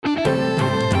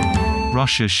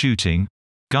Russia shooting.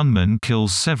 Gunman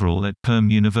kills several at Perm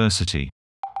University.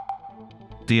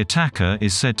 The attacker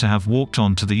is said to have walked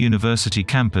onto the university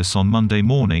campus on Monday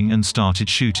morning and started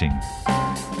shooting.